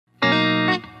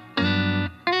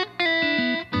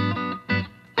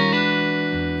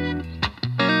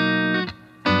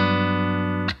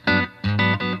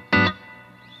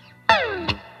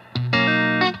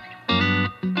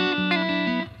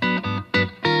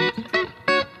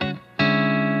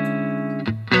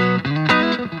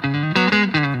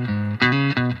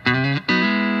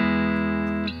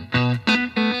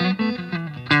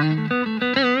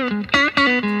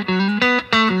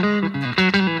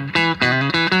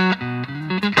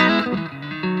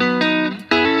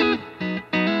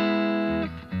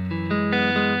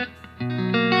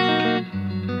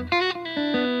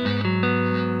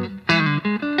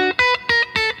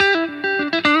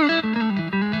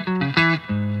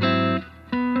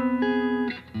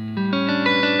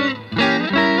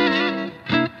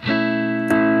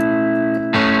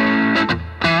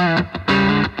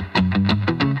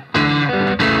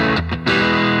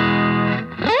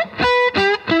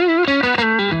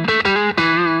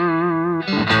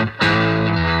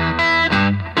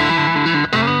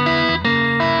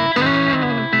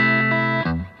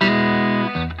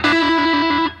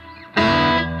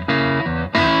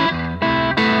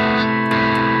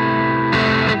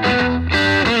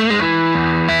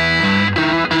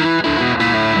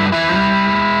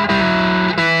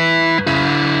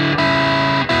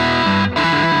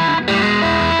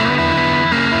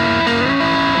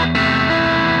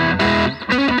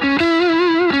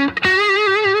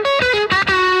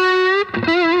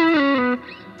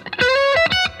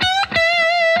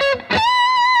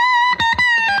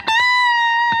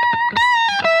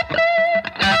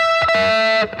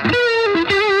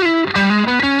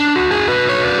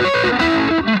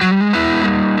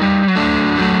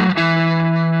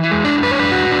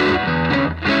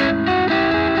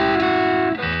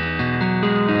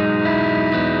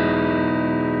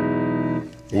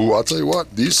I'll tell you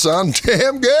what, these sound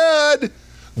damn good.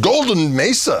 Golden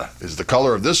Mesa is the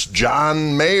color of this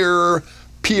John Mayer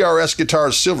PRS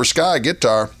Guitars Silver Sky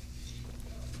guitar.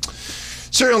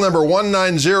 Serial number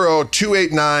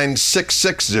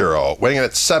 190289660, weighing in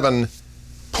at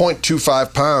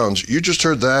 7.25 pounds. You just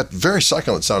heard that very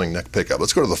succulent sounding neck pickup.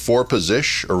 Let's go to the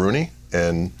 4-position Aruni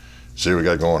and see what we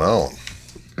got going on.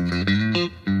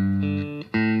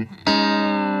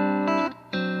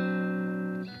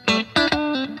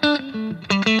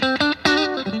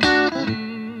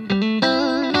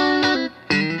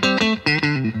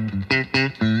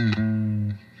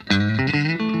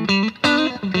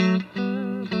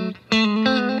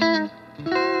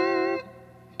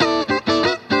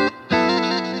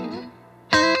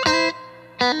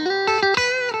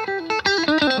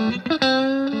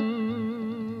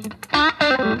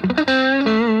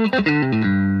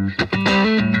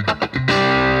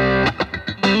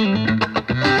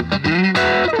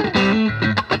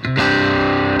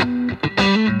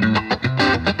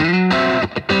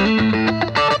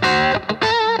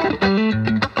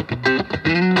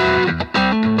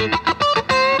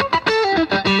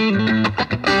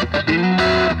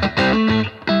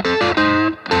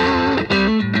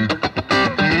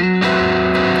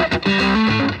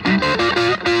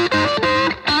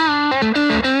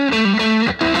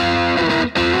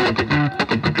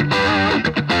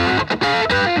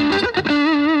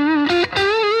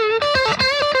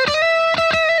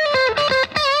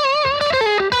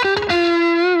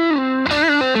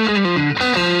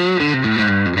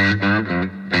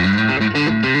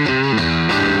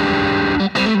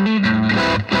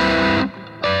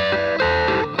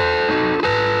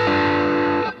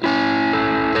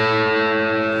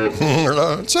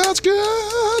 Sounds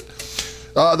good.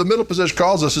 The middle position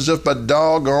calls us as if by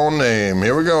doggone name.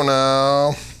 Here we go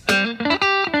now.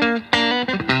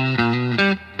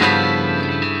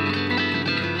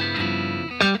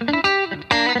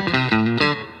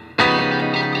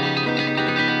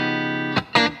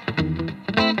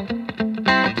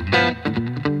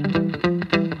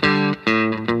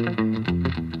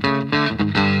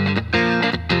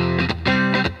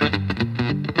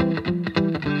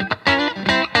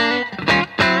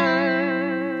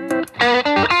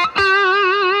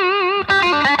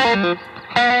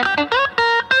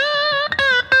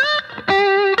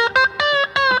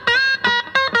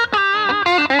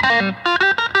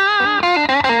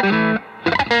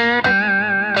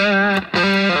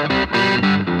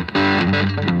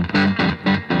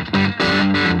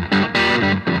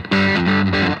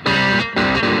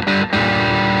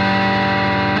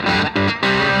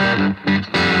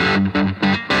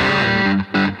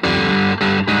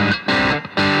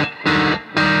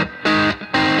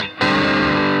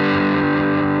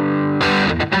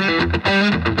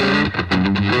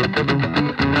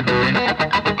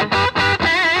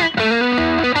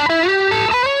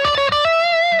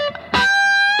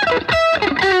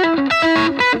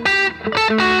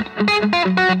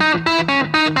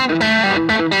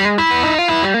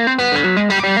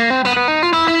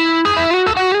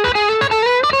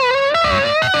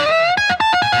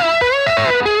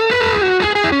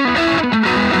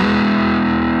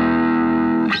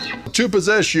 Two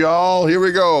position, y'all. Here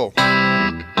we go.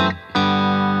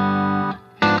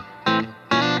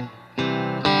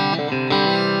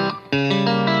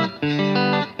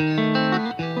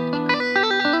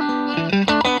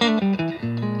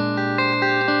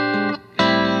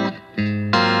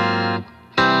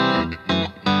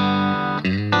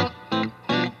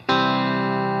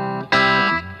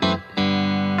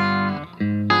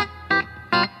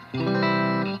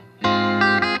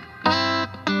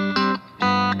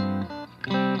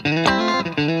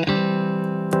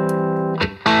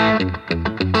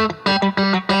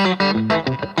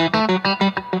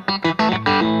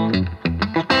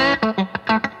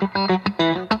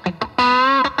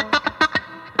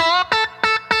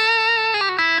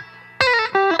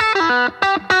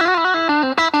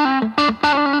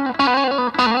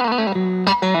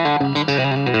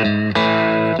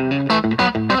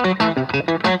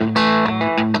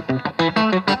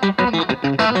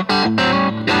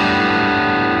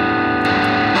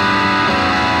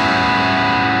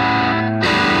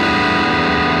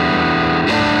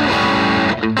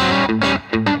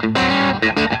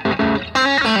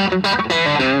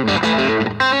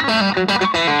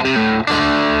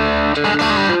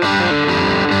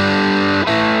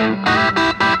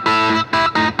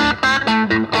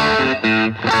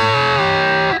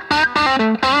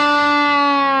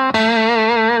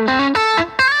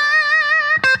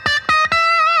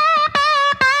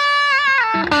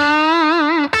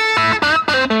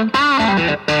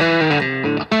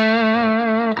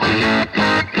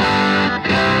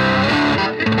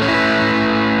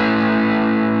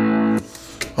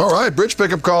 All right, Bridge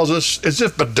Pickup calls us as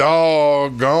if a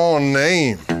doggone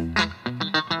name.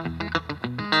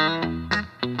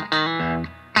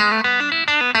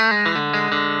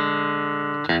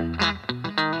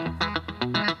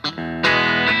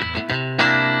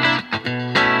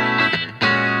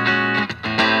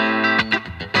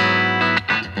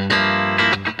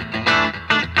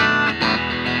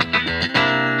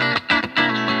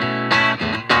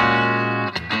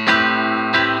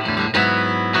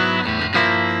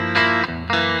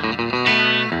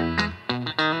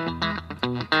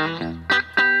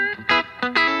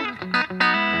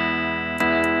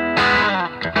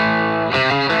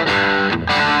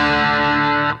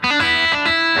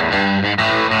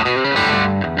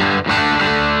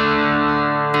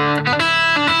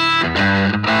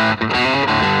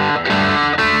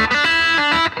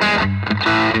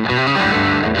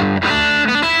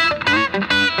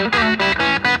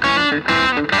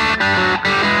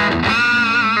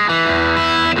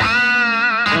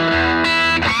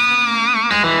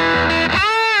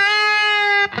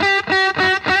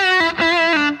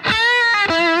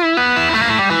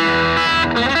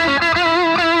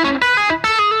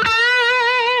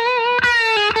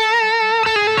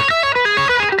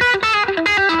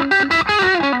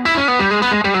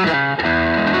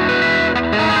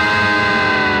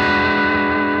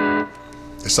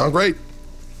 Sound great.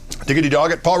 Diggity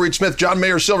Dog it, Paul Reed Smith, John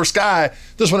Mayer, Silver Sky.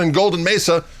 This one in Golden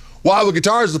Mesa. Wildwood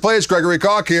Guitars, the plays, Gregory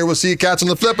Cock here. We'll see you cats on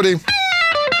the flippity.